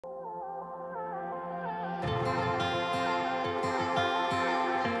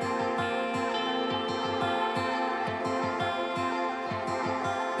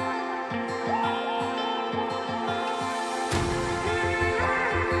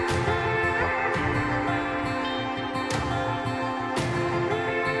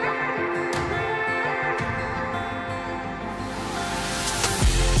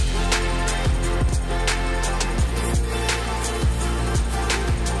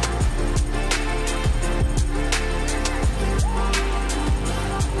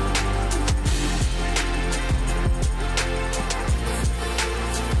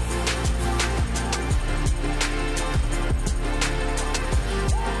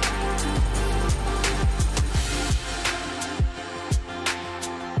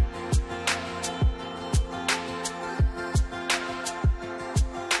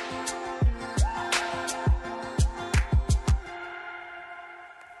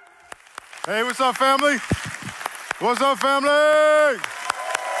Hey, what's up, family? What's up, family?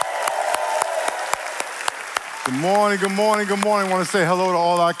 Good morning, good morning, good morning. I want to say hello to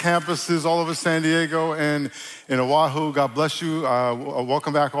all our campuses all over San Diego and in Oahu. God bless you.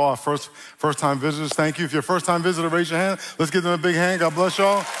 Welcome back, all our first-time visitors. Thank you. If you're a first-time visitor, raise your hand. Let's give them a big hand. God bless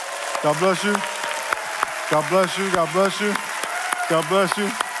y'all. God bless you. God bless you. God bless you. God bless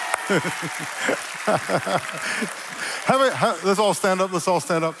you. Let's all stand up. Let's all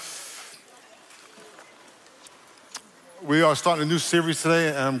stand up. We are starting a new series today,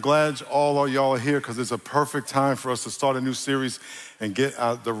 and I'm glad all of y'all are here because it's a perfect time for us to start a new series and get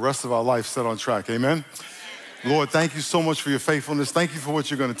the rest of our life set on track. Amen? Lord, thank you so much for your faithfulness. Thank you for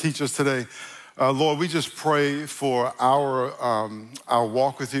what you're going to teach us today. Lord, we just pray for our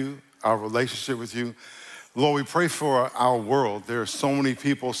walk with you, our relationship with you. Lord, we pray for our world. There are so many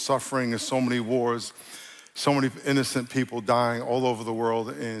people suffering and so many wars, so many innocent people dying all over the world,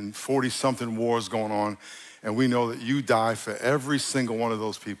 and 40-something wars going on. And we know that you die for every single one of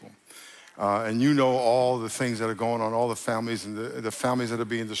those people. And you know all the things that are going on, all the families and the families that are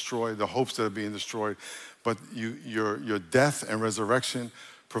being destroyed, the hopes that are being destroyed. But your death and resurrection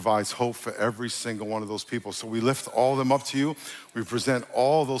provides hope for every single one of those people. So we lift all of them up to you. We present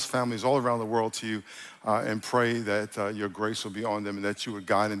all those families all around the world to you and pray that your grace will be on them and that you would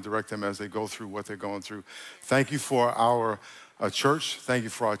guide and direct them as they go through what they're going through. Thank you for our church. Thank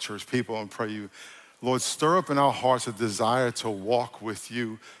you for our church people, and pray you, Lord, stir up in our hearts a desire to walk with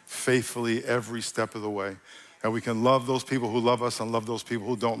you faithfully every step of the way. That we can love those people who love us and love those people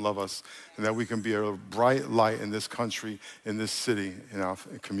who don't love us. And that we can be a bright light in this country, in this city, in our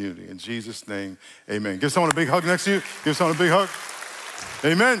community. In Jesus' name, amen. Give someone a big hug next to you. Give someone a big hug.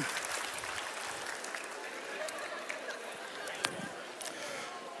 Amen.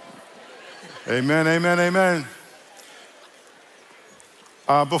 Amen, amen, amen.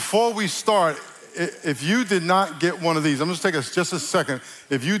 Before we start, if you did not get one of these, I'm just taking just a second.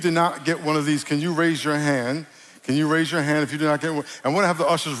 If you did not get one of these, can you raise your hand? Can you raise your hand if you did not get one? I want to have the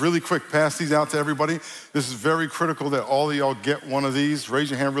ushers really quick pass these out to everybody. This is very critical that all of y'all get one of these. Raise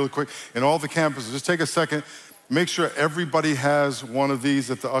your hand really quick. In all the campuses, just take a second. Make sure everybody has one of these,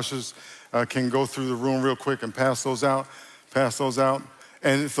 that the ushers can go through the room real quick and pass those out. Pass those out.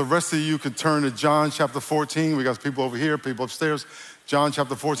 And if the rest of you could turn to John chapter 14. We got people over here, people upstairs. John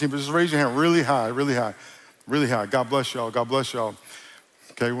chapter 14, but just raise your hand really high, really high, really high. God bless y'all, God bless y'all.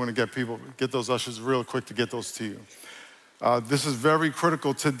 Okay, we want to get those ushers real quick to get those to you. This is very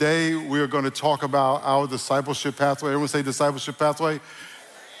critical. Today, we are going to talk about our discipleship pathway. Everyone say discipleship pathway.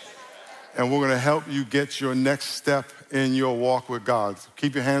 And we're going to help you get your next step in your walk with God. So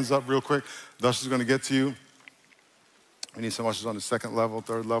keep your hands up real quick. The usher's going to get to you. We need some ushers on the second level,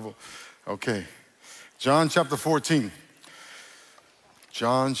 third level. Okay, John chapter 14.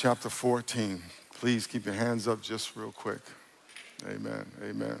 John chapter 14. Please keep your hands up just real quick. Amen,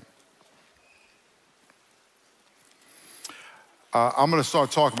 amen. I'm gonna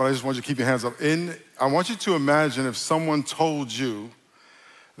start talking, but I just want you to keep your hands up. I want you to imagine if someone told you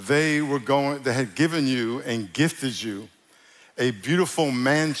they had given you and gifted you a beautiful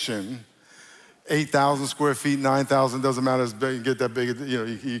mansion, 8,000 square feet, 9,000, doesn't matter, as big, get that big,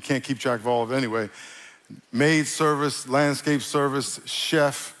 you can't keep track of all of it anyway. Maid service, landscape service,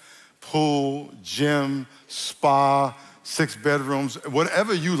 chef, pool, gym, spa, 6 bedrooms,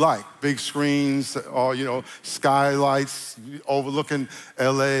 whatever you like. Big screens, or skylights overlooking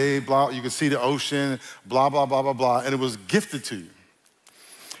LA, blah, you can see the ocean, blah, blah, blah, blah, blah. And it was gifted to you.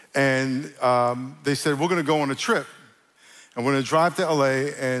 And they said, we're gonna go on a trip. And we're gonna drive to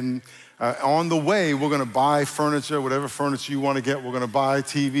LA, and on the way, we're gonna buy furniture, whatever furniture you wanna get. We're gonna buy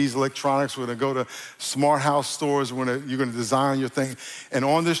TVs, electronics. We're gonna go to smart house stores. You're gonna design your thing. And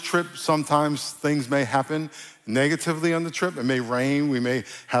on this trip, sometimes things may happen negatively on the trip. It may rain. We may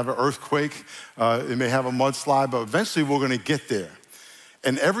have an earthquake. It may have a mudslide, but eventually we're gonna get there.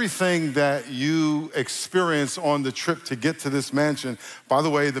 And everything that you experience on the trip to get to this mansion, by the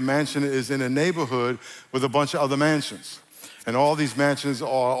way, the mansion is in a neighborhood with a bunch of other mansions. And all these mansions are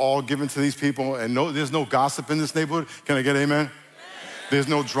all given to these people, and there's no gossip in this neighborhood. Can I get amen? There's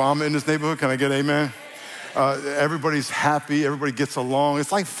no drama in this neighborhood. Can I get amen? Everybody's happy, everybody gets along.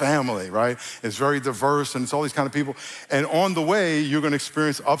 It's like family, right? It's very diverse, and it's all these kind of people. And on the way, you're gonna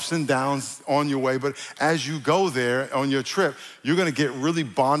experience ups and downs on your way, but as you go there on your trip, you're gonna get really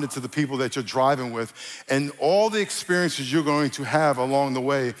bonded to the people that you're driving with, and all the experiences you're going to have along the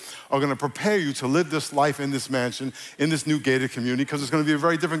way are gonna prepare you to live this life in this mansion, in this new gated community, because it's gonna be a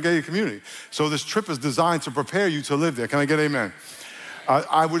very different gated community. So this trip is designed to prepare you to live there. Can I get amen?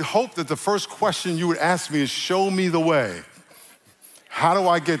 I would hope that the first question you would ask me is, show me the way. How do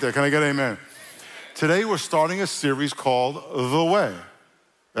I get there? Can I get an amen? Today we're starting a series called The Way.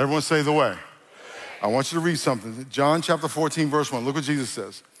 Everyone say The Way. I want you to read something. John chapter 14, verse 1. Look what Jesus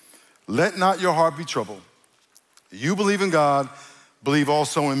says. Let not your heart be troubled. You believe in God, believe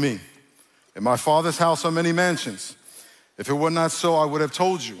also in me. In my Father's house are many mansions. If it were not so, I would have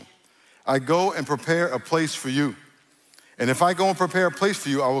told you. I go and prepare a place for you. And if I go and prepare a place for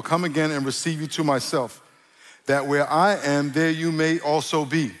you, I will come again and receive you to myself, that where I am, there you may also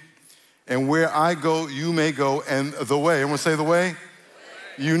be. And where I go, you may go, and the way. Everyone say the way?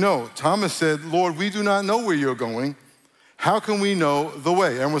 You know. Thomas said, Lord, we do not know where you're going. How can we know the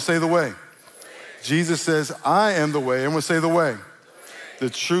way? Everyone say the way. Jesus says, I am the way. Everyone say the way. The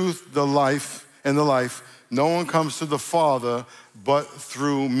truth, the life, and the life. No one comes to the Father but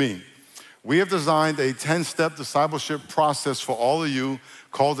through me. We have designed a 10-step discipleship process for all of you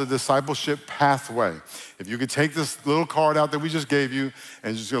called the Discipleship Pathway. If you could take this little card out that we just gave you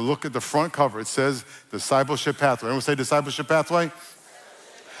and just look at the front cover, it says Discipleship Pathway. Everyone say Discipleship Pathway?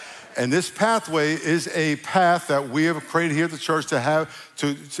 And this pathway is a path that we have created here at the church to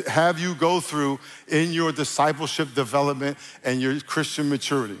have you go through in your discipleship development and your Christian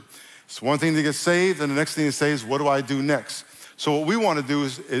maturity. It's one thing to get saved, and the next thing to say is, what do I do next? So what we want to do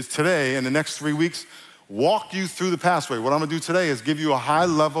is today, in the next 3 weeks, walk you through the pathway. What I'm going to do today is give you a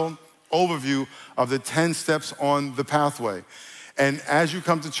high-level overview of the 10 steps on the pathway. And as you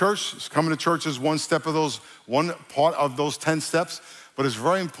come to church, coming to church is one part of those 10 steps. But it's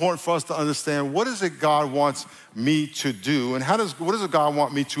very important for us to understand, what is it God wants me to do, and what does God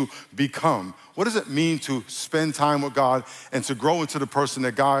want me to become? What does it mean to spend time with God and to grow into the person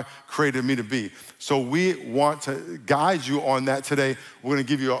that God created me to be? So we want to guide you on that today. We're gonna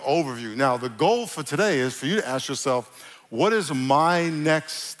give you an overview. Now, the goal for today is for you to ask yourself, what is my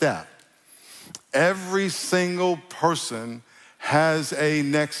next step? Every single person has a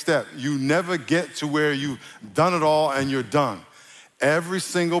next step. You never get to where you've done it all and you're done. Every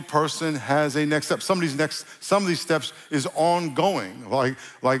single person has a next step. Some of these steps is ongoing, like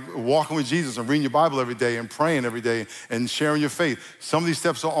walking with Jesus and reading your Bible every day and praying every day and sharing your faith. Some of these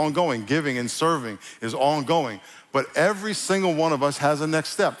steps are ongoing. Giving and serving is ongoing. But every single one of us has a next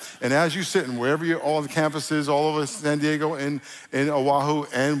step. And as you sit, and wherever all the campuses, all over San Diego, in Oahu,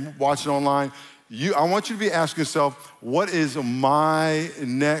 and watching online, I want you to be asking yourself, what is my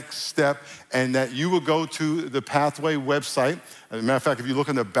next step? And that you will go to the Pathway website. As a matter of fact, if you look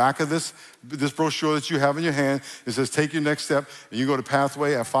in the back of this brochure that you have in your hand, it says take your next step, and you go to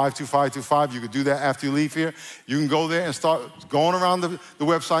Pathway at 52525. You can do that after you leave here. You can go there and start going around the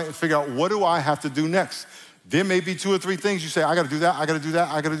website and figure out, what do I have to do next? There may be 2 or 3 things you say, I gotta do that, I gotta do that,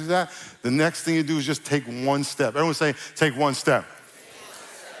 I gotta do that. The next thing you do is just take one step. Everyone say, take one step.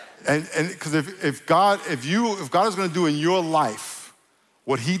 And because if God is gonna do in your life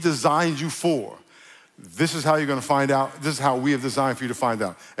what he designed you for, this is how you're gonna find out. This is how we have designed for you to find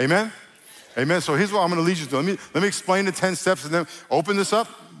out. Amen? Amen. So here's what I'm gonna lead you to. Let me explain the 10 steps, and then open this up,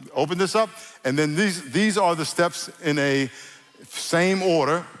 and then these are the steps in a same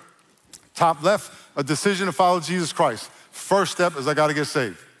order. Top left, a decision to follow Jesus Christ. First step is I gotta get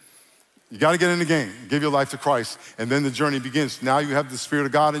saved. You got to get in the game, give your life to Christ, and then the journey begins. Now you have the Spirit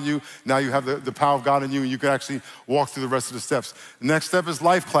of God in you. Now you have the power of God in you, and you can actually walk through the rest of the steps. The next step is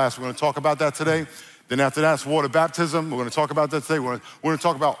life class. We're going to talk about that today. Then after that, it's water baptism. We're going to talk about that today. We're going to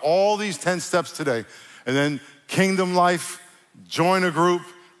talk about all these 10 steps today. And then kingdom life, join a group,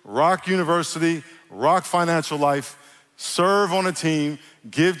 Rock University, Rock Financial Life, serve on a team,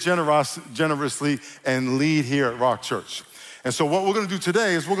 give generously, and lead here at Rock Church. And so what we're gonna do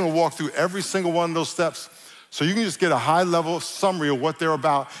today is we're gonna walk through every single one of those steps so you can just get a high-level summary of what they're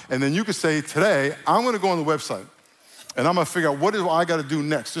about. And then you can say, today, I'm gonna go on the website and I'm gonna figure out, what do I gotta do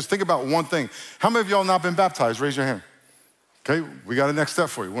next? Just think about one thing. How many of y'all not been baptized? Raise your hand. Okay, we got a next step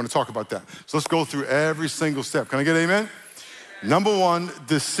for you. We wanna talk about that. So let's go through every single step. Can I get amen? Number 1,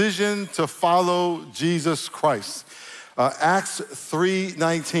 decision to follow Jesus Christ. Acts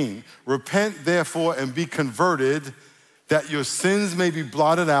 3:19, repent therefore and be converted, that your sins may be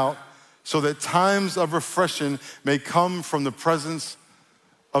blotted out, so that times of refreshing may come from the presence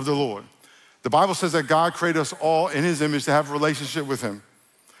of the Lord. The Bible says that God created us all in his image to have a relationship with him.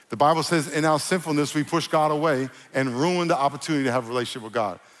 The Bible says in our sinfulness, we push God away and ruin the opportunity to have a relationship with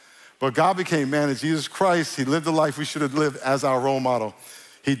God. But God became man in Jesus Christ. He lived the life we should have lived as our role model.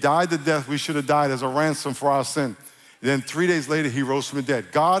 He died the death we should have died as a ransom for our sin. And then 3 days later, he rose from the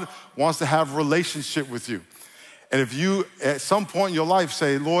dead. God wants to have a relationship with you. And if you, at some point in your life,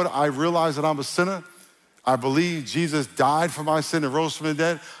 say, Lord, I realize that I'm a sinner. I believe Jesus died for my sin and rose from the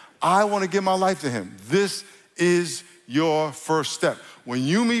dead. I want to give my life to him. This is your first step. When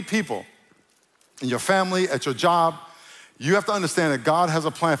you meet people in your family, at your job, you have to understand that God has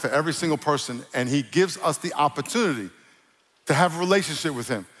a plan for every single person, and he gives us the opportunity to have a relationship with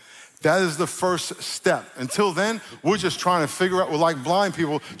him. That is the first step. Until then, we're just trying to figure out, we're like blind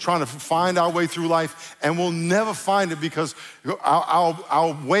people trying to find our way through life, and we'll never find it because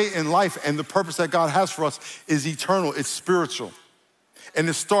our way in life and the purpose that God has for us is eternal, it's spiritual. And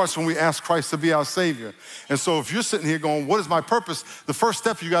it starts when we ask Christ to be our Savior. And so if you're sitting here going, what is my purpose? The first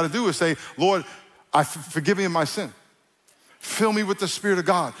step you gotta do is say, Lord, forgive me of my sin. Fill me with the Spirit of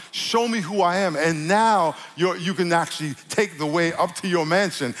God. Show me who I am. And now you can actually take the way up to your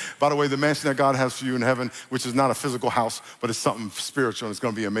mansion. By the way, the mansion that God has for you in heaven, which is not a physical house, but it's something spiritual, and it's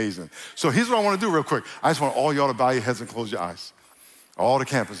gonna be amazing. So here's what I wanna do real quick. I just want all y'all to bow your heads and close your eyes. All the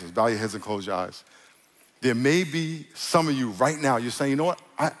campuses, bow your heads and close your eyes. There may be some of you right now, you're saying, you know what?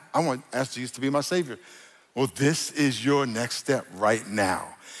 I want to ask Jesus to be my Savior. Well, this is your next step right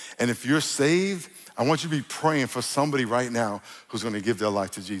now. And if you're saved, I want you to be praying for somebody right now who's gonna give their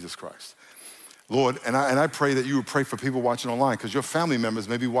life to Jesus Christ. Lord, and I pray that you would pray for people watching online, because your family members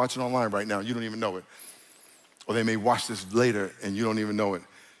may be watching online right now, you don't even know it. Or they may watch this later and you don't even know it,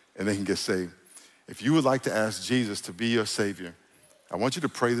 and they can get saved. If you would like to ask Jesus to be your Savior, I want you to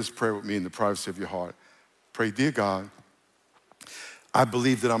pray this prayer with me in the privacy of your heart. Pray, dear God, I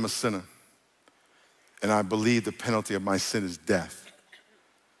believe that I'm a sinner, and I believe the penalty of my sin is death.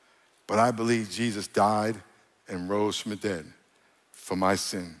 But I believe Jesus died and rose from the dead for my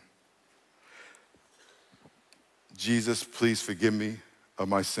sin. Jesus, please forgive me of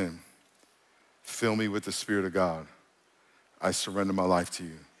my sin. Fill me with the Spirit of God. I surrender my life to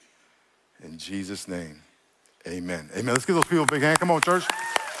you. In Jesus' name, amen. Amen. Let's give those people a big hand. Come on, church.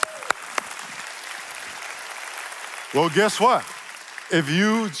 Well, guess what? If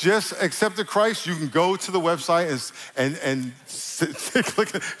you just accepted Christ, you can go to the website and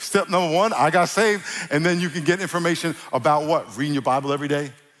click step number 1, I got saved, and then you can get information about what? Reading your Bible every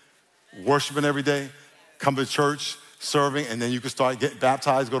day, worshiping every day, come to church, serving, and then you can start getting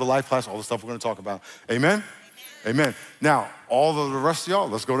baptized, go to life class, all the stuff we're gonna talk about. Amen? Amen. Now, all of the rest of y'all,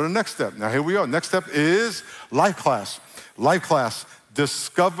 let's go to the next step. Now, here we are. Next step is life class. Life class,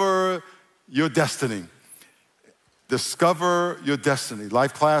 discover your destiny. Discover your destiny.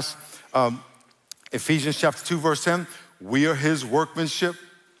 Life class, Ephesians chapter 2, verse 10, we are his workmanship,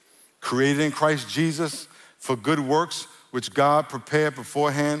 created in Christ Jesus for good works, which God prepared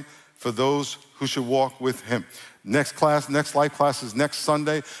beforehand for those who should walk with him. Next life class is next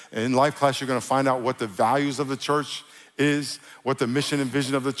Sunday. And in life class, you're gonna find out what the values of the church is, what the mission and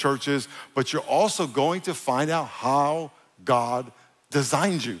vision of the church is, but you're also going to find out how God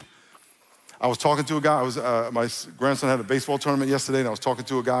designed you. I was talking to a guy, my grandson had a baseball tournament yesterday, and I was talking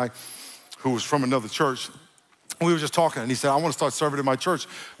to a guy who was from another church. We were just talking, and he said, I want to start serving in my church.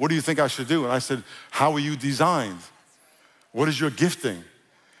 What do you think I should do? And I said, how are you designed? What is your gifting?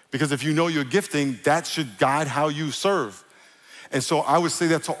 Because if you know your gifting, that should guide how you serve. And so I would say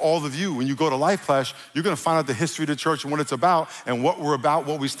that to all of you. When you go to life class, you're gonna find out the history of the church and what it's about and what we're about,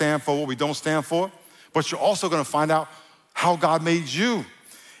 what we stand for, what we don't stand for. But you're also gonna find out how God made you.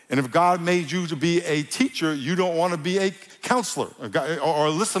 And if God made you to be a teacher, you don't want to be a counselor or a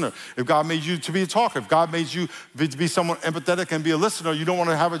listener. If God made you to be a talker, if God made you to be someone empathetic and be a listener, you don't want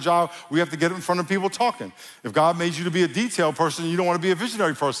to have a job where you have to get in front of people talking. If God made you to be a detailed person, you don't want to be a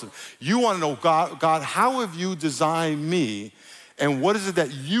visionary person. You want to know, God, how have you designed me? And what is it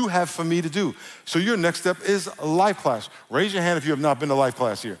that you have for me to do? So your next step is life class. Raise your hand if you have not been to life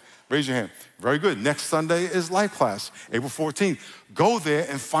class here. Raise your hand. Very good. Next Sunday is life class, April 14th. Go there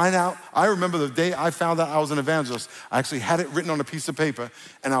and find out. I remember the day I found out I was an evangelist. I actually had it written on a piece of paper,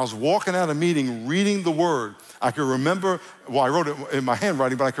 and I was walking out of a meeting reading the word. I can remember, well, I wrote it in my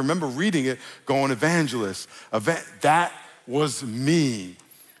handwriting, but I can remember reading it going, evangelist. That was me.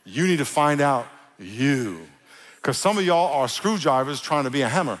 You need to find out you. Because some of y'all are screwdrivers trying to be a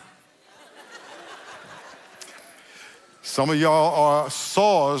hammer. Some of y'all are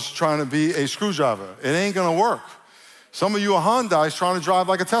saws trying to be a screwdriver. It ain't gonna work. Some of you are Hyundais trying to drive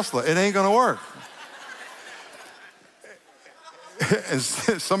like a Tesla. It ain't gonna work. And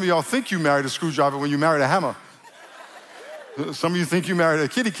some of y'all think you married a screwdriver when you married a hammer. Some of you think you married a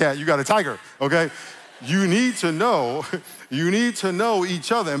kitty cat, you got a tiger, okay? You need to know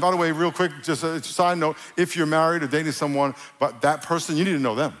each other. And by the way, real quick, just a side note, if you're married or dating someone, but that person, you need to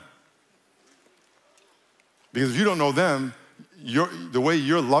know them. Because if you don't know them, the way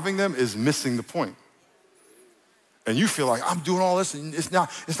you're loving them is missing the point. And you feel like, I'm doing all this and it's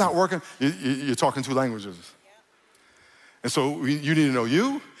not working. You're talking two languages. And so you need to know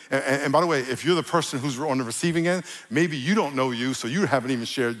you. And by the way, if you're the person who's on the receiving end, maybe you don't know you, so you haven't even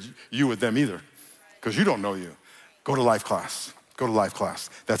shared you with them either, because you don't know you. Go to life class. Go to life class.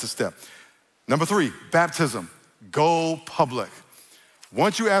 That's a step. Number 3, baptism. Go public.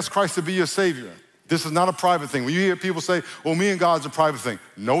 Once you ask Christ to be your Savior, this is not a private thing. When you hear people say, well, me and God's a private thing.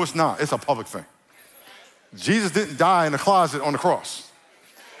 No, it's not. It's a public thing. Jesus didn't die in a closet on the cross.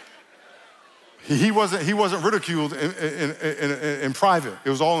 He wasn't ridiculed in private.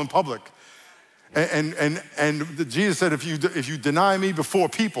 It was all in public. And Jesus said, if you deny me before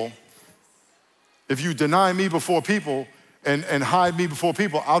people, and hide me before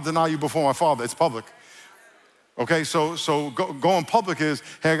people, I'll deny you before my Father. It's public. Okay, so going public is,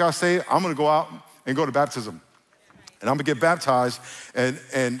 hey, I gotta say, I'm gonna go out and go to baptism. And I'm gonna get baptized and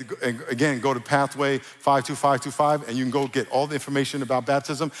again, go to Pathway 52525 and you can go get all the information about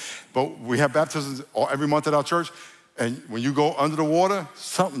baptism. But we have baptisms every month at our church. And when you go under the water,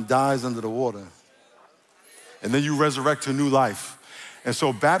 something dies under the water. And then you resurrect to new life. And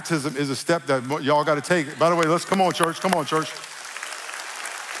so baptism is a step that y'all gotta take. By the way, come on, church.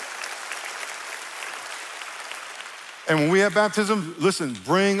 And when we have baptism, listen,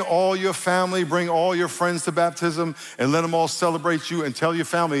 bring all your family, bring all your friends to baptism and let them all celebrate you and tell your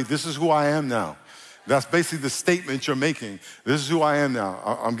family, this is who I am now. That's basically the statement you're making. This is who I am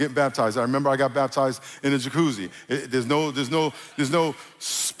now. I'm getting baptized. I remember I got baptized in a jacuzzi. There's no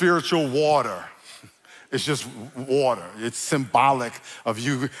spiritual water. It's just water. It's symbolic of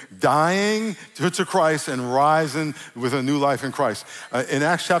you dying to Christ and rising with a new life in Christ. In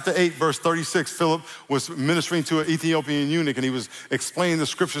Acts chapter 8, verse 36, Philip was ministering to an Ethiopian eunuch and he was explaining the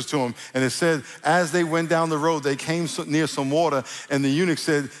scriptures to him. And it said, as they went down the road, they came near some water and the eunuch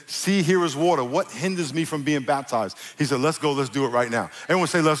said, see, here is water. What hinders me from being baptized? He said, let's go, let's do it right now. Everyone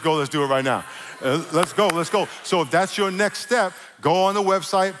say, let's go, let's do it right now. Let's go. So if that's your next step, go on the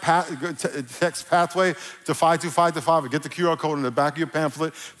website, text Pathway to 52525 and get the QR code in the back of your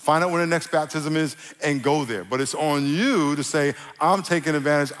pamphlet, find out when the next baptism is, and go there. But it's on you to say, I'm taking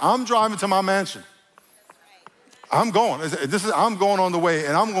advantage. I'm driving to my mansion. I'm going. I'm going on the way,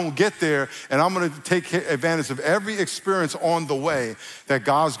 and I'm going to get there, and I'm going to take advantage of every experience on the way that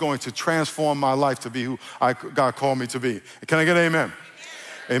God's going to transform my life to be who God called me to be. Can I get an amen?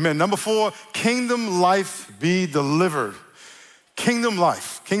 Amen. Number 4, kingdom life be delivered. Kingdom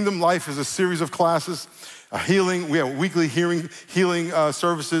life. Kingdom life is a series of classes, healing. We have weekly healing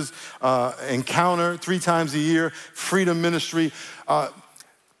services, encounter 3 times a year, freedom ministry.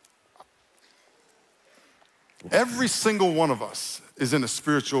 Every single one of us is in a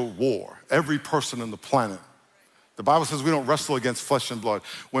spiritual war. Every person on the planet. The Bible says we don't wrestle against flesh and blood.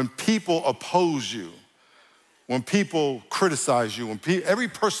 When people oppose you, when people criticize you, every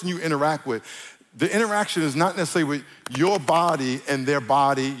person you interact with, the interaction is not necessarily with your body and their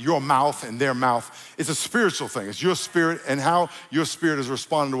body, your mouth and their mouth. It's a spiritual thing. It's your spirit and how your spirit is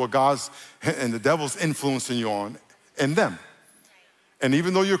responding to what God's and the devil's influencing you on and them. And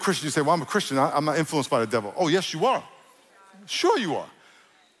even though you're a Christian, you say, well, I'm a Christian, I'm not influenced by the devil. Oh, yes, you are. Sure you are.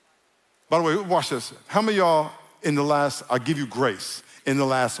 By the way, watch this. How many of y'all I'll give you grace, in the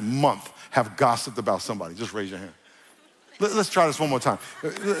last month have gossiped about somebody? Just raise your hand. Let's try this one more time.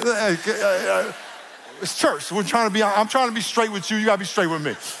 It's church. I'm trying to be straight with you. You gotta be straight with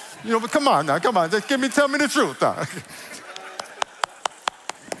me. But come on now, come on. Just tell me the truth.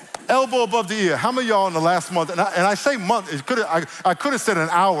 Elbow above the ear. How many of y'all in the last month, and I say month, I could have said an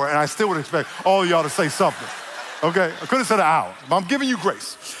hour and I still would expect all of y'all to say something. Okay, I could have said an hour, but I'm giving you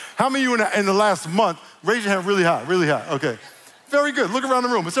grace. How many of you in the last month, raise your hand really high, okay. Very good. Look around the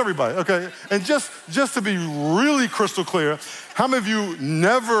room. It's everybody, okay? And just to be really crystal clear, how many of you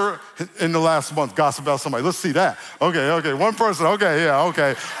never in the last month gossip about somebody? Let's see that. Okay. One person. Okay, yeah,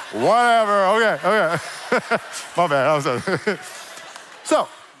 okay. Whatever. Okay. My bad. So,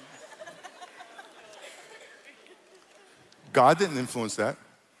 God didn't influence that.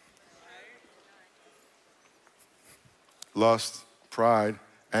 Lust, pride,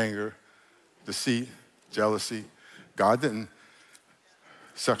 anger, deceit, jealousy. God didn't.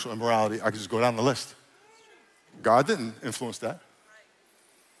 Sexual immorality, I could just go down the list. God didn't influence that.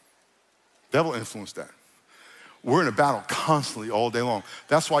 Devil influenced that. We're in a battle constantly all day long.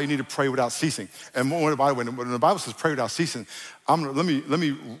 That's why you need to pray without ceasing. And when the Bible says pray without ceasing, let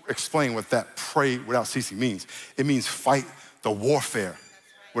me explain what that pray without ceasing means. It means fight the warfare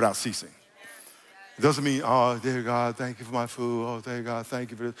without ceasing. It doesn't mean, oh, dear God, thank you for my food. Oh, dear God, thank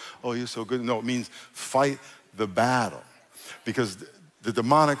you for this. Oh, you're so good. No, it means fight the battle. Because the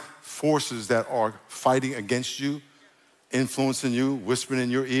demonic forces that are fighting against you, influencing you, whispering in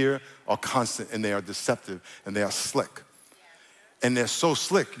your ear, are constant and they are deceptive and they are slick. and they're so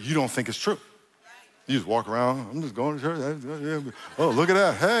slick, you don't think it's true. You just walk around, I'm just going to church. Oh, look at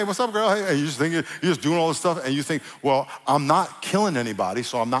that. Hey, what's up, girl? Hey, and you just think you're just doing all this stuff, and you think, well, I'm not killing anybody,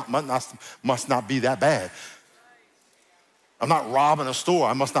 so must not be that bad. I'm not robbing a store,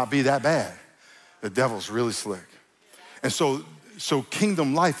 I must not be that bad. The devil's really slick. And so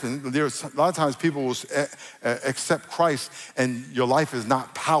kingdom life, and there's a lot of times people will accept Christ and your life is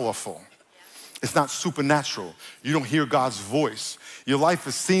not powerful. It's not supernatural. You don't hear God's voice. Your life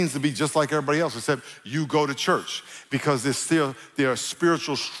seems to be just like everybody else, except you go to church, because there are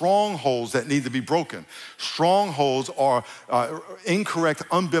spiritual strongholds that need to be broken. Strongholds are incorrect,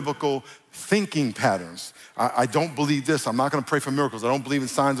 unbiblical thinking patterns. I don't believe this. I'm not going to pray for miracles. I don't believe in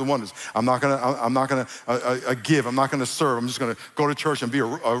signs and wonders. I'm not going to give. I'm not going to serve. I'm just going to go to church and be a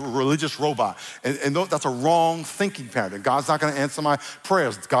religious robot. And that's a wrong thinking pattern. God's not going to answer my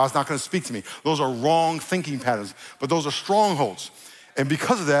prayers. God's not going to speak to me. Those are wrong thinking patterns, but those are strongholds. And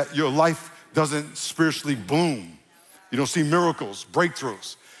because of that, your life doesn't spiritually bloom. You don't see miracles,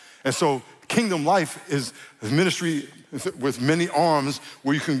 breakthroughs. And so kingdom life is ministry with many arms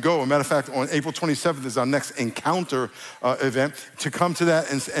where you can go. As a matter of fact, on April 27th is our next encounter event, to come to that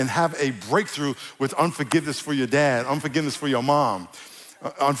and have a breakthrough with unforgiveness for your dad, unforgiveness for your mom,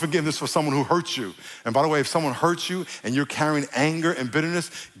 unforgiveness for someone who hurt you. And by the way, if someone hurts you and you're carrying anger and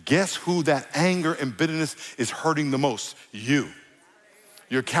bitterness, guess who that anger and bitterness is hurting the most? You.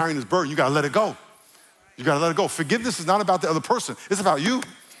 You're carrying this burden. You got to let it go. You got to let it go. Forgiveness is not about the other person. It's about you.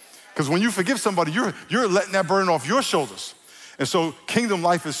 Because when you forgive somebody, you're letting that burden off your shoulders. And so kingdom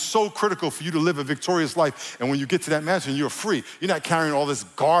life is so critical for you to live a victorious life. And when you get to that mansion, you're free. You're not carrying all this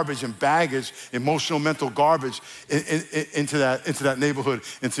garbage and baggage, emotional, mental garbage into that neighborhood,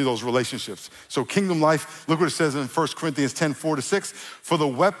 into those relationships. So kingdom life, look what it says in 1 Corinthians 10:4-6. For the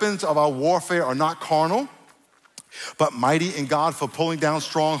weapons of our warfare are not carnal, but mighty in God for pulling down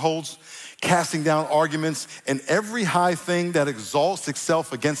strongholds, casting down arguments, and every high thing that exalts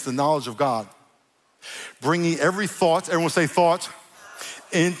itself against the knowledge of God, bringing every thought, everyone say thought,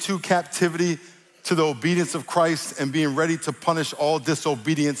 into captivity to the obedience of Christ, and being ready to punish all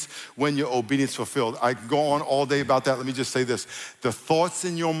disobedience when your obedience is fulfilled. I can go on all day about that. Let me just say this. The thoughts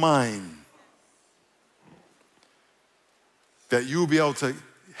in your mind, that you will be able to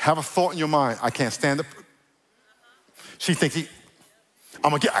have a thought in your mind, I can't stand up. She thinks I'm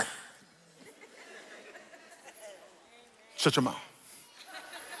gonna get. Shut your mouth.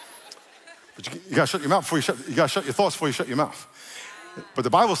 But you gotta shut your mouth before you gotta shut your thoughts before you shut your mouth. But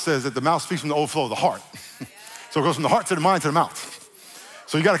the Bible says that the mouth speaks from the overflow of the heart. So it goes from the heart to the mind to the mouth.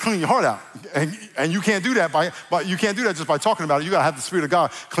 So you gotta clean your heart out. And you can't do that you can't do that just by talking about it. You gotta have the Spirit of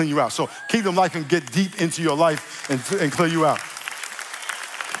God clean you out. So kingdom life can get deep into your life and clear you out.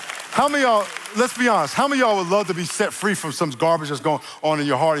 How many of y'all, let's be honest, how many of y'all would love to be set free from some garbage that's going on in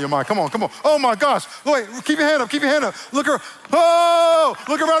your heart and your mind? Come on. Oh my gosh. Wait, keep your hand up. Look around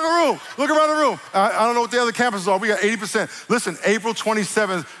the room. I don't know what the other campuses are. We got 80%. Listen, April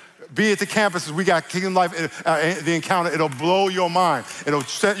 27th, be at the campuses. We got Kingdom Life, the encounter. It'll blow your mind. It'll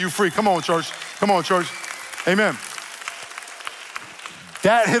set you free. Come on, church. Amen.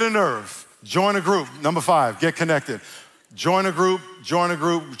 That hit a nerve. Join a group. Number 5, get connected. Join a group. How many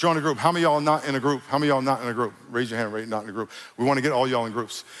of y'all are not in a group? Raise your hand, right? Not in a group. We want to get all y'all in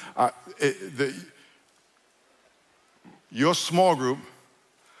groups. Your small group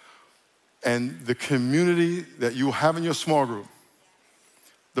and the community that you have in your small group,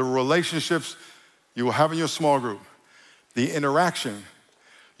 the relationships you will have in your small group, the interaction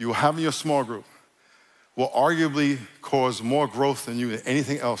you will have in your small group will arguably cause more growth than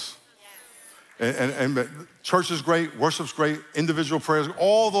anything else. And church is great, worship's great, individual prayers,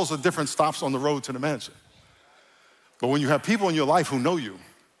 all those are different stops on the road to the mansion. But when you have people in your life who know you,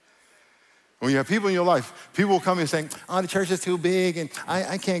 people will come in saying, oh, the church is too big and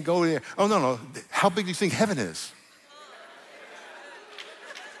I can't go there. Oh, no. How big do you think heaven is?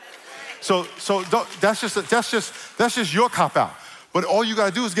 So that's just your cop-out. But all you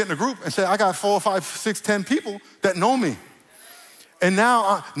gotta do is get in a group and say, I got 4, 5, 6, 10 people that know me. And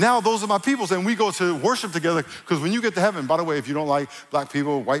now those are my peoples, and we go to worship together, because when you get to heaven, by the way, if you don't like black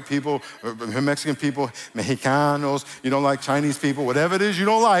people, white people, Mexican people, Mexicanos, you don't like Chinese people, whatever it is you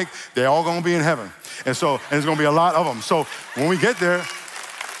don't like, they're all gonna be in heaven. And there's gonna be a lot of them. So when we get there,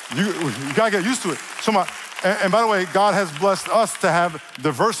 you gotta get used to it. And by the way, God has blessed us to have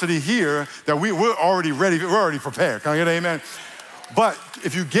diversity here that we're already ready, we're already prepared. Can I get an amen? But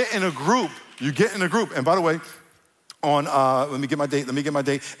if you get in a group, and by the way, on, let me get my date,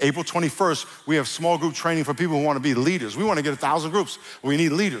 April 21st, we have small group training for people who want to be leaders. We want to get 1,000 groups. We need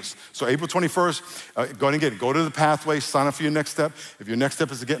leaders. So April 21st, go to the pathway, sign up for your next step. If your next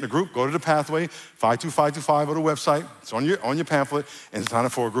step is to get in a group, go to the pathway, 52525 or the website. It's on your pamphlet, and sign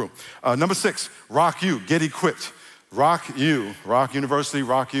up for a group. Number 6, Rock You, get equipped. Rock University,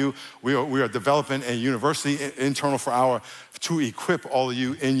 Rock You. We are developing a university internal to equip all of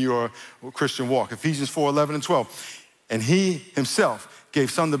you in your Christian walk. Ephesians 4:11 and 12. And he himself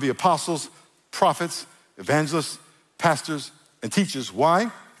gave some to be apostles, prophets, evangelists, pastors, and teachers.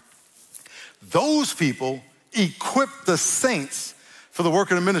 Why? Those people equip the saints for the work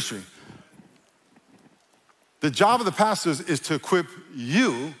of the ministry. The job of the pastors is to equip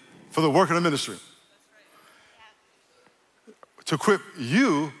you for the work of the ministry. To equip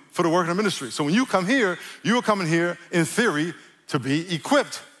you for the work of the ministry. So when you come here, you are coming here in theory to be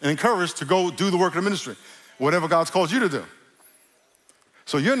equipped and encouraged to go do the work of the ministry. Whatever God's called you to do.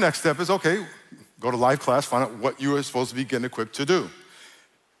 So your next step is, okay, go to life class, find out what you are supposed to be getting equipped to do.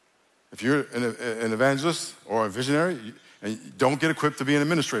 If you're an evangelist or a visionary, and don't get equipped to be an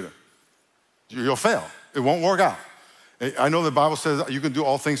administrator. You'll fail. It won't work out. I know the Bible says you can do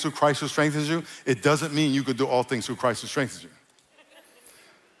all things through Christ who strengthens you. It doesn't mean you can do all things through Christ who strengthens you.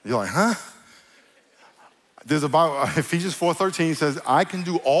 You're like, huh? There's a Bible, Ephesians 4:13 says, I can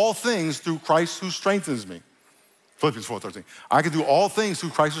do all things through Christ who strengthens me. Philippians 4:13. I can do all things through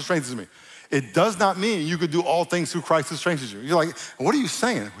Christ who strengthens me. It does not mean you could do all things through Christ who strengthens you. You're like, what are you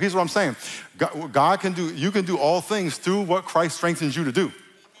saying? Here's what I'm saying. You can do all things through what Christ strengthens you to do.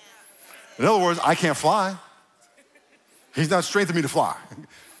 In other words, I can't fly. He's not strengthening me to fly.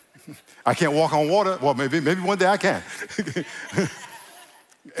 I can't walk on water. Well, maybe one day I can.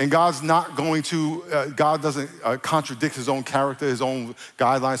 And God's not going to, God doesn't contradict his own character, his own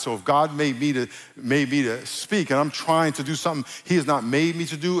guidelines. So if God made me to speak and I'm trying to do something he has not made me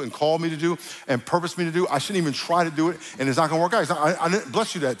to do and called me to do and purposed me to do, I shouldn't even try to do it and it's not gonna work out. I didn't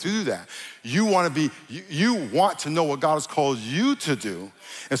bless you to do that. You want to know what God has called you to do.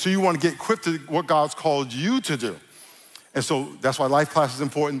 And so you want to get equipped to what God's called you to do. And so that's why life class is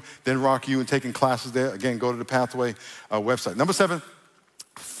important. Then Rock You and taking classes there. Again, go to the Pathway website. Number 7,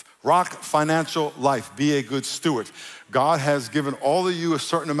 rock financial life. Be a good steward. God has given all of you a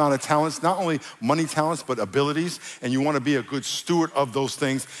certain amount of talents, not only money talents, but abilities, and you want to be a good steward of those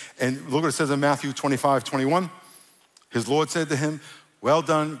things. And look what it says in Matthew 25:21. His Lord said to him, well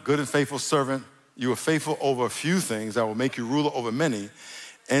done, good and faithful servant. You are faithful over a few things. I will make you ruler over many.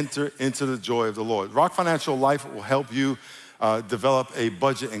 Enter into the joy of the Lord. Rock financial life will help you develop a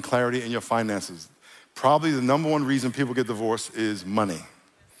budget and clarity in your finances. Probably the number one reason people get divorced is money.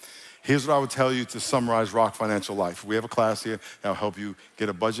 Here's what I would tell you to summarize Rock Financial Life. We have a class here that will help you get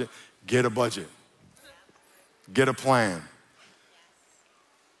a budget. Get a budget. Get a plan.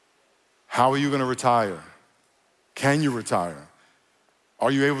 How are you gonna retire? Can you retire?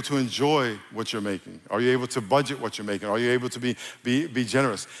 Are you able to enjoy what you're making? Are you able to budget what you're making? Are you able to be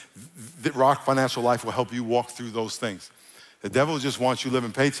generous? The Rock Financial Life will help you walk through those things. The devil just wants you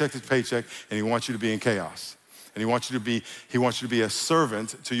living paycheck to paycheck, and he wants you to be in chaos. And he wants you to be a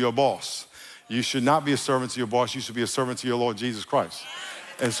servant to your boss. You should not be a servant to your boss. You should be a servant to your Lord Jesus Christ.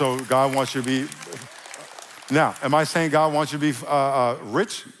 And so God wants you to be, now, am I saying God wants you to be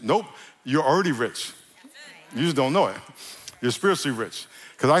rich? Nope, you're already rich. You just don't know it. You're spiritually rich.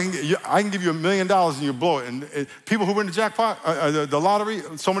 Because I can give you $1 million and you blow it. And people who win the jackpot, the lottery,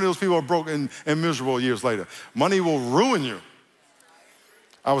 so many of those people are broke and miserable years later. Money will ruin you.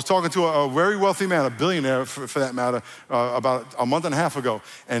 I was talking to a very wealthy man, a billionaire for that matter, about a month and a half ago,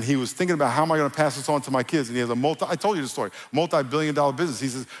 and he was thinking about how am I gonna pass this on to my kids, and he has I told you the story, multi-billion-dollar business. He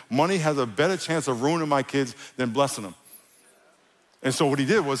says, money has a better chance of ruining my kids than blessing them. And so what he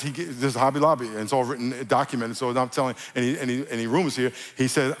did was, this Hobby Lobby, and it's all written, documented, so I'm telling, any rumors here, he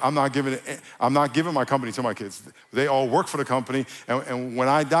said, I'm not giving my company to my kids. They all work for the company, and when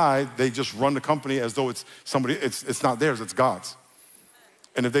I die, they just run the company as though it's somebody, it's not theirs, it's God's.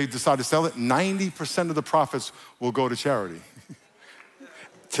 And if they decide to sell it, 90% of the profits will go to charity.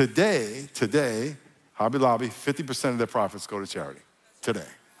 Today, Hobby Lobby, 50% of their profits go to charity, today.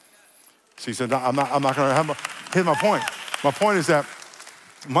 So he said, no, I'm not gonna have here's my point. My point is that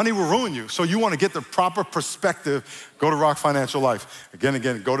money will ruin you. So you wanna get the proper perspective, go to Rock Financial Life.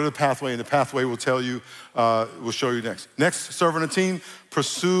 Again, go to the Pathway, and the Pathway will tell you, will show you next. Next, serving a team,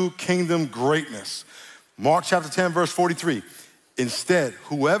 pursue kingdom greatness. Mark chapter 10, verse 43. Instead,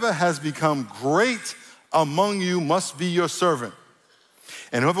 whoever has become great among you must be your servant.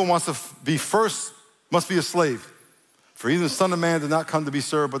 And whoever wants to be first must be a slave. For even the Son of Man did not come to be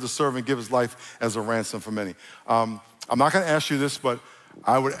served, but to serve and give his life as a ransom for many. I'm not gonna ask you this, but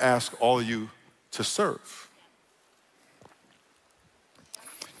I would ask all of you to serve.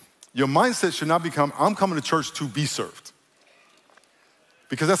 Your mindset should not become, I'm coming to church to be served.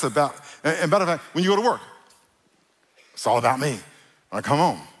 Because that's about, and matter of fact, when you go to work, it's all about me. When I come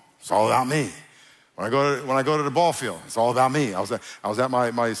home, it's all about me. When I go to the ball field, it's all about me. I was at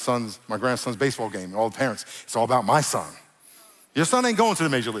my grandson's baseball game, and all the parents, it's all about my son. Your son ain't going to the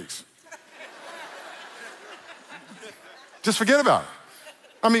major leagues. Just forget about it.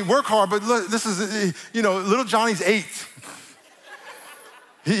 I mean, work hard, but look, this is, little Johnny's 8.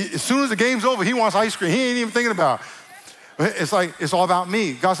 As soon as the game's over, he wants ice cream. He ain't even thinking about it. It's like, it's all about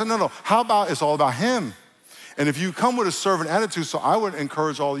me. God said, no. How about it's all about him? And if you come with a servant attitude, so I would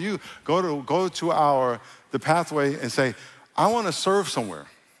encourage all of you, go to the pathway and say, I want to serve somewhere.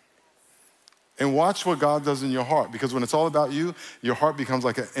 And watch what God does in your heart. Because when it's all about you, your heart becomes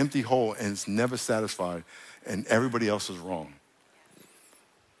like an empty hole and it's never satisfied and everybody else is wrong.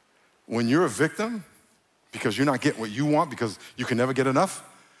 When you're a victim, because you're not getting what you want because you can never get enough,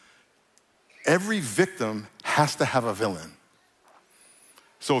 every victim has to have a villain.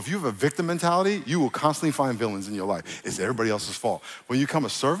 So if you have a victim mentality, you will constantly find villains in your life. It's everybody else's fault. When you become a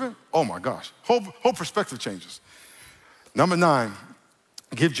servant, oh my gosh, whole perspective changes. Number 9,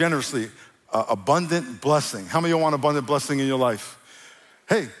 give generously, abundant blessing. How many of you want abundant blessing in your life?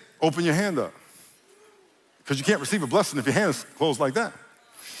 Hey, open your hand up. Because you can't receive a blessing if your hand is closed like that.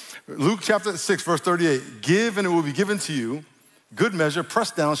 Luke chapter 6, verse 38, give and it will be given to you, good measure,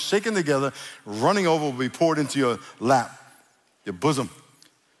 pressed down, shaken together, running over will be poured into your lap, your bosom.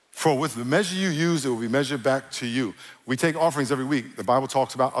 For with the measure you use, it will be measured back to you. We take offerings every week. The Bible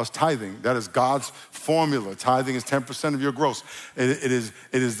talks about us tithing. That is God's formula. Tithing is 10% of your gross. It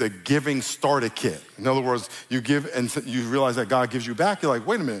is the giving starter kit. In other words, you give and you realize that God gives you back. You're like,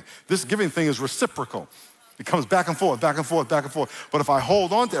 wait a minute, this giving thing is reciprocal. It comes back and forth, back and forth, back and forth. But if I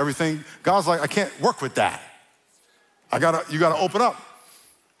hold on to everything, God's like, I can't work with that. You gotta open up.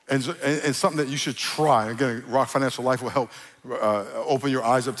 And something that you should try. Again, Rock Financial Life will help open your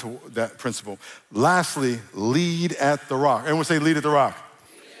eyes up to that principle. Lastly, lead at the Rock. Everyone say lead at the Rock.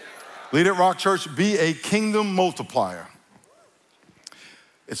 Lead at Rock Church, be a kingdom multiplier.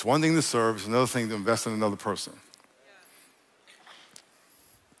 It's one thing to serve, it's another thing to invest in another person.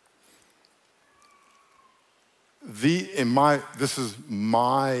 This is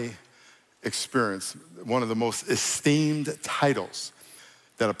my experience, one of the most esteemed titles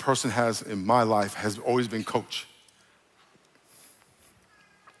that a person has in my life has always been coach.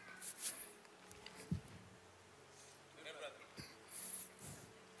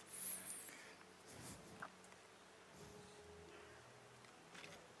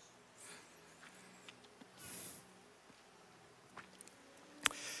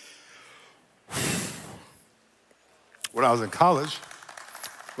 When I was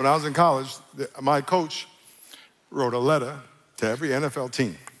in college, my coach wrote a letter to every NFL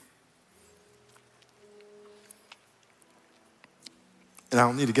team. And I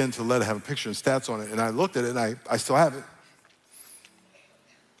don't need to get into the letter, have a picture and stats on it. And I looked at it, and I still have it.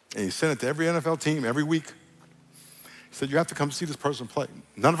 And he sent it to every NFL team every week. He said, you have to come see this person play.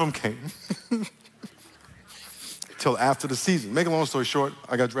 None of them came. Till after the season. Make a long story short,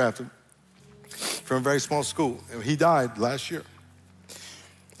 I got drafted from a very small school. And he died last year.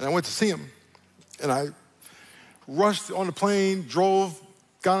 And I went to see him. And I rushed on the plane,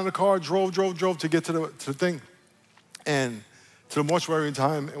 got in the car, drove to get to the thing. And to the mortuary in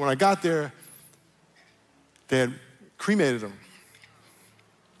time. And when I got there, they had cremated him.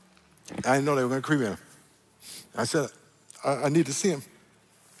 I didn't know they were going to cremate him. I said, I need to see him.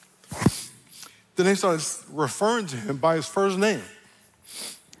 Then they started referring to him by his first name.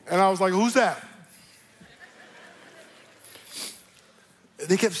 And I was like, who's that?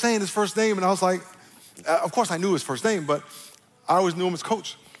 They kept saying his first name, and I was like, of course I knew his first name, but I always knew him as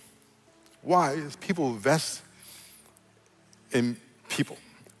coach. Why? Because people invest in people.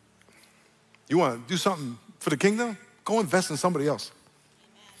 You want to do something for the kingdom? Go invest in somebody else.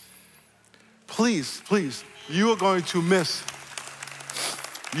 Please, you are going to miss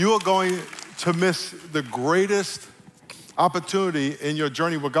the greatest opportunity in your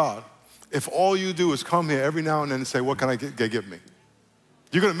journey with God if all you do is come here every now and then and say, what can I give me?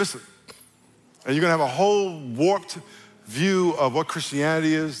 You're going to miss it. And you're going to have a whole warped view of what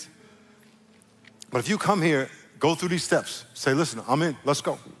Christianity is. But if you come here, go through these steps, say, listen, I'm in, let's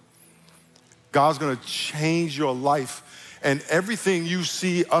go. God's going to change your life. And everything you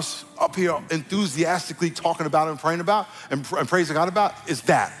see us up here enthusiastically talking about and praying about and praising God about is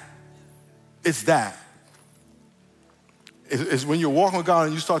that. It's that. is when you're walking with God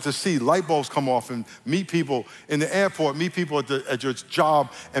and you start to see light bulbs come off and meet people in the airport, meet people at your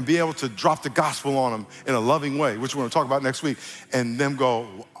job, and be able to drop the gospel on them in a loving way, which we're gonna talk about next week, and them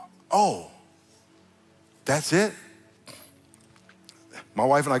go, oh, that's it? My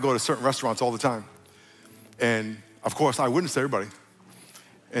wife and I go to certain restaurants all the time. And of course, I witness to everybody.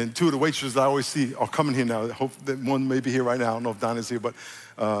 And two of the waitresses I always see are coming here now. I hope that one may be here right now. I don't know if Donna's here, but,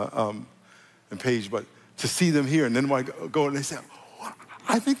 and Paige, but to see them here. And then when I go and they say, oh,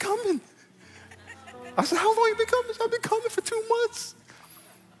 I've been coming. I said, how long have you been coming? I've been coming for 2 months.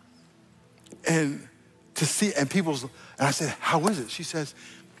 And to see, and I said, how is it? She says,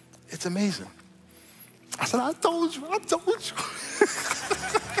 it's amazing. I said, I told you.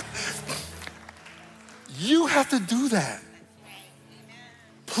 You have to do that.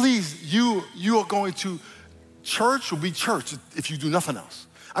 Please, you are going to, church will be church if you do nothing else.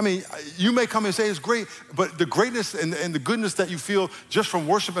 I mean, you may come and say it's great, but the greatness and the goodness that you feel just from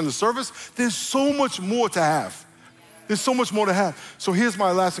worship and the service, there's so much more to have. There's so much more to have. So here's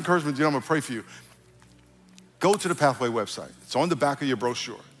my last encouragement, I'm gonna pray for you. Go to the Pathway website. It's on the back of your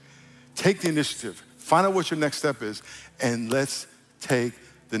brochure. Take the initiative. Find out what your next step is, and let's take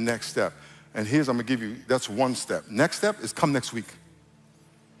the next step. And I'm gonna give you, that's one step. Next step is come next week.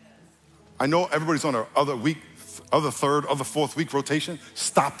 I know everybody's on other third, other fourth week rotation.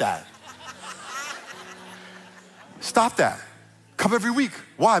 Stop that. Stop that. Come every week.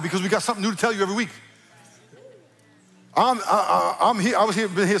 Why? Because we got something new to tell you every week. I'm here.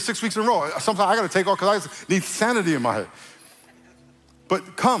 Been here 6 weeks in a row. Sometimes I got to take off because I need sanity in my head.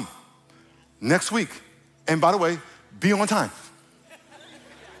 But come next week. And by the way, be on time.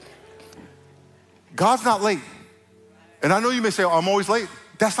 God's not late. And I know you may say, oh, I'm always late.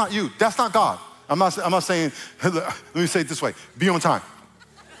 That's not you. That's not God. I'm not saying, let me say it this way. Be on time.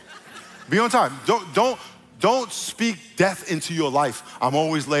 Be on time. Don't speak death into your life. I'm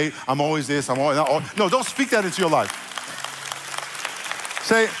always late. I'm always this. No, don't speak that into your life.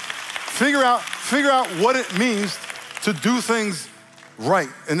 Say, figure out what it means to do things right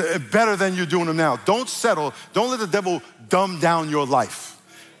and better than you're doing them now. Don't settle. Don't let the devil dumb down your life.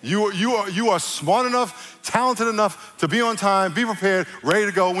 You are smart enough, talented enough to be on time, be prepared, ready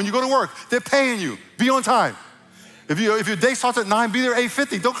to go. When you go to work, they're paying you. Be on time. If your day starts at 9, be there at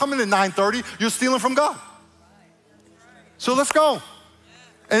 8:50. Don't come in at 9:30. You're stealing from God. So let's go.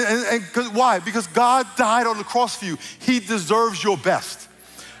 And why? Because God died on the cross for you. He deserves your best.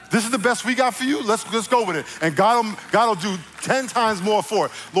 This is the best we got for you. Let's go with it. And God will do 10 times more for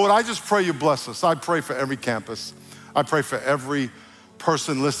it. Lord, I just pray you bless us. I pray for every campus. I pray for every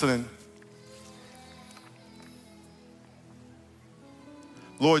person listening.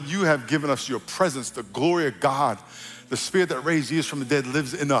 Lord, you have given us your presence, the glory of God. The Spirit that raised Jesus from the dead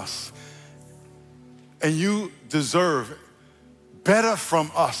lives in us. And you deserve better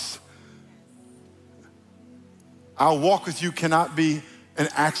from us. Our walk with you cannot be an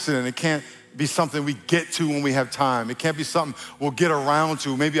accident. It can't be something we get to when we have time. It can't be something we'll get around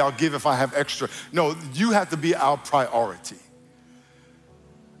to. Maybe I'll give if I have extra. No, you have to be our priority.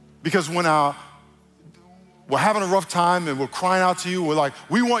 Because when we're having a rough time and we're crying out to you, we're like,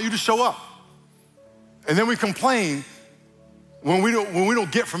 we want you to show up. And then we complain when we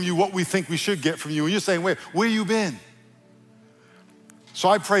don't get from you what we think we should get from you. And you're saying, where you been? So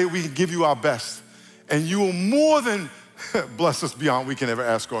I pray we can give you our best. And you will more than bless us beyond we can ever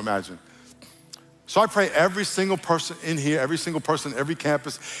ask or imagine. So I pray every single person in here, every single person, every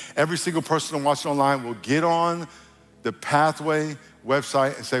campus, every single person watching online will get on the Pathway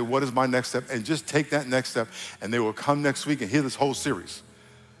website and say, what is my next step? And just take that next step, and they will come next week and hear this whole series.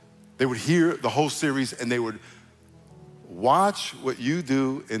 They would hear the whole series, and they would watch what you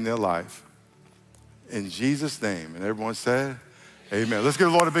do in their life. In Jesus' name. And everyone said, amen. Let's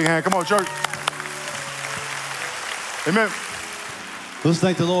give the Lord a big hand. Come on, church. Amen. Let's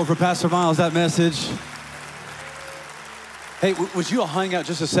thank the Lord for Pastor Miles, that message. Hey, would you all hang out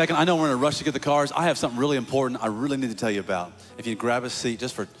just a second? I know we're in a rush to get the cars. I have something really important I really need to tell you about. If you grab a seat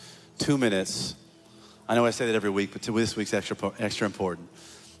just for 2 minutes. I know I say that every week, but this week's extra important.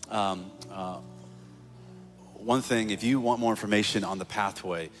 One thing, if you want more information on the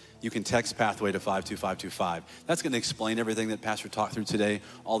Pathway, you can text Pathway to 52525. That's going to explain everything that Pastor talked through today,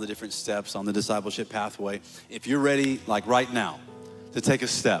 all the different steps on the discipleship pathway. If you're ready, like right now, to take a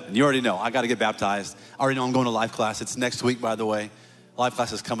step, and you already know, I got to get baptized. I already know I'm going to life class. It's next week, by the way. Life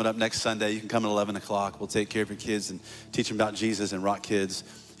class is coming up next Sunday. You can come at 11 o'clock. We'll take care of your kids and teach them about Jesus and rock kids.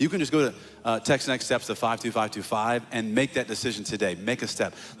 You can just go to text next steps to 52525 and make that decision today. Make a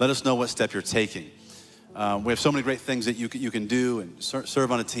step. Let us know what step you're taking. We have so many great things that you can do and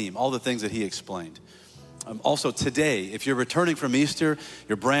serve on a team, all the things that he explained. Also today, if you're returning from Easter,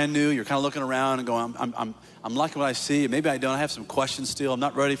 you're brand new, you're kind of looking around and going, I'm liking what I see. Maybe I don't. I have some questions still. I'm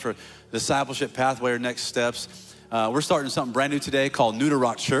not ready for discipleship pathway or next steps. We're starting something brand new today called New to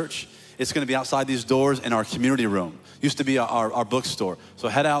Rock Church. It's going to be outside these doors in our community room. Used to be our bookstore. So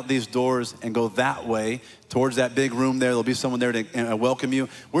head out these doors and go that way towards that big room there. There'll be someone there to welcome you.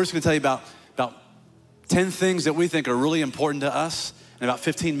 We're just going to tell you about 10 things that we think are really important to us in about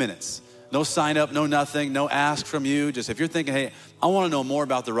 15 minutes. No sign up, no nothing, no ask from you. Just if you're thinking, hey, I want to know more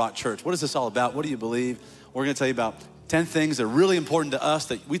about the Rock Church. What is this all about? What do you believe? We're going to tell you about 10 things that are really important to us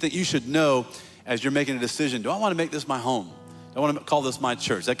that we think you should know as you're making a decision. Do I want to make this my home? Do I want to call this my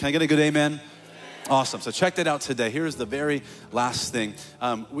church? Can I get a good amen? Awesome. So check that out today. Here's the very last thing.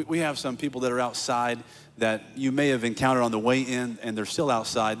 We have some people that are outside that you may have encountered on the way in, and they're still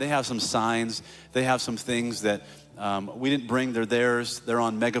outside. They have some signs. They have some things that we didn't bring. They're theirs. They're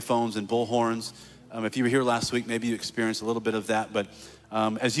on megaphones and bullhorns. If you were here last week, maybe you experienced a little bit of that. But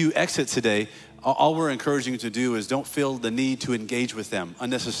as you exit today, all we're encouraging you to do is don't feel the need to engage with them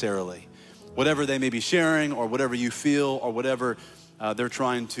unnecessarily. Whatever they may be sharing or whatever you feel or whatever they're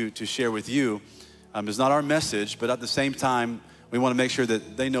trying to share with you is not our message. But at the same time, we want to make sure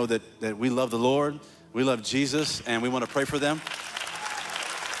that they know that we love the Lord, we love Jesus, and we want to pray for them.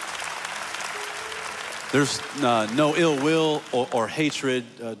 There's no ill will or hatred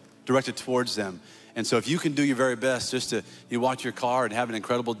directed towards them. And so if you can do your very best just to, you walk your car and have an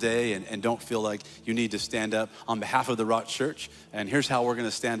incredible day and don't feel like you need to stand up on behalf of the Rock Church. And here's how we're going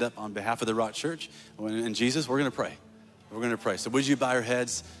to stand up on behalf of the Rock Church. And Jesus, we're going to pray. We're going to pray. So would you bow your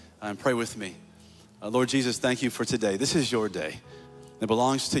heads and pray with me? Lord Jesus, thank you for today. This is your day. It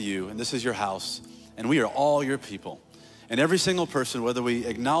belongs to you, and this is your house. And we are all your people. And every single person, whether we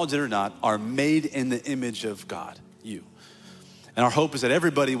acknowledge it or not, are made in the image of God, you. And our hope is that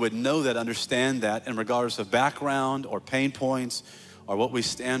everybody would know that, understand that, and regardless of background or pain points or what we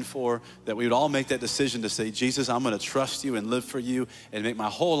stand for, that we would all make that decision to say, Jesus, I'm going to trust you and live for you and make my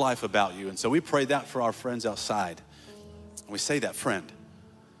whole life about you. And so we pray that for our friends outside. And we say that, friend.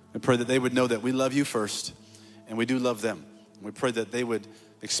 We pray that they would know that we love you first, and we do love them. And we pray that they would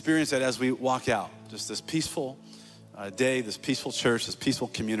experience that as we walk out, just this peaceful day, this peaceful church, this peaceful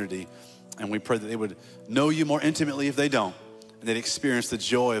community. And we pray that they would know you more intimately if they don't. And they'd experience the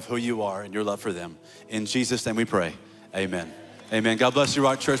joy of who you are and your love for them. In Jesus' name we pray, amen. Amen. God bless you,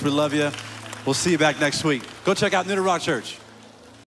 Rock Church. We love you. We'll see you back next week. Go check out New to Rock Church.